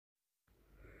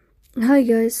Hi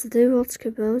guys, today we'll talk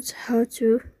about how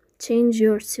to change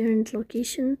your current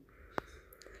location.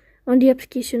 On the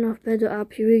application of Badoo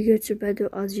app, you will go to Badoo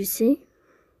as you see.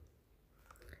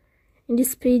 In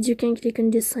this page, you can click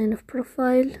on this sign of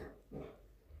profile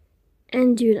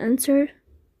and you'll enter.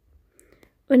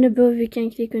 On above, you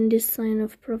can click on this sign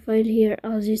of profile here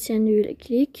as you see and you will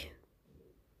click.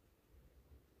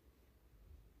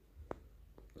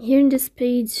 Here in this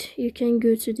page, you can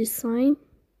go to this sign.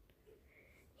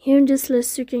 Here in this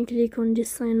list, you can click on this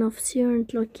sign of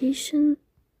current location.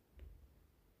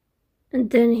 And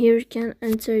then here you can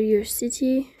enter your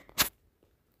city. You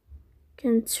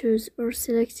can choose or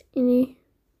select any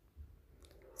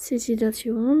city that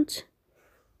you want.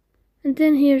 And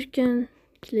then here you can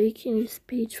click in this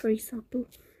page, for example.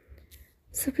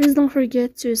 So please don't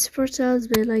forget to support us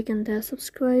by like and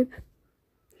subscribe.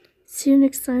 See you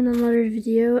next time on another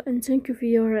video, and thank you for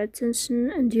your attention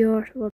and your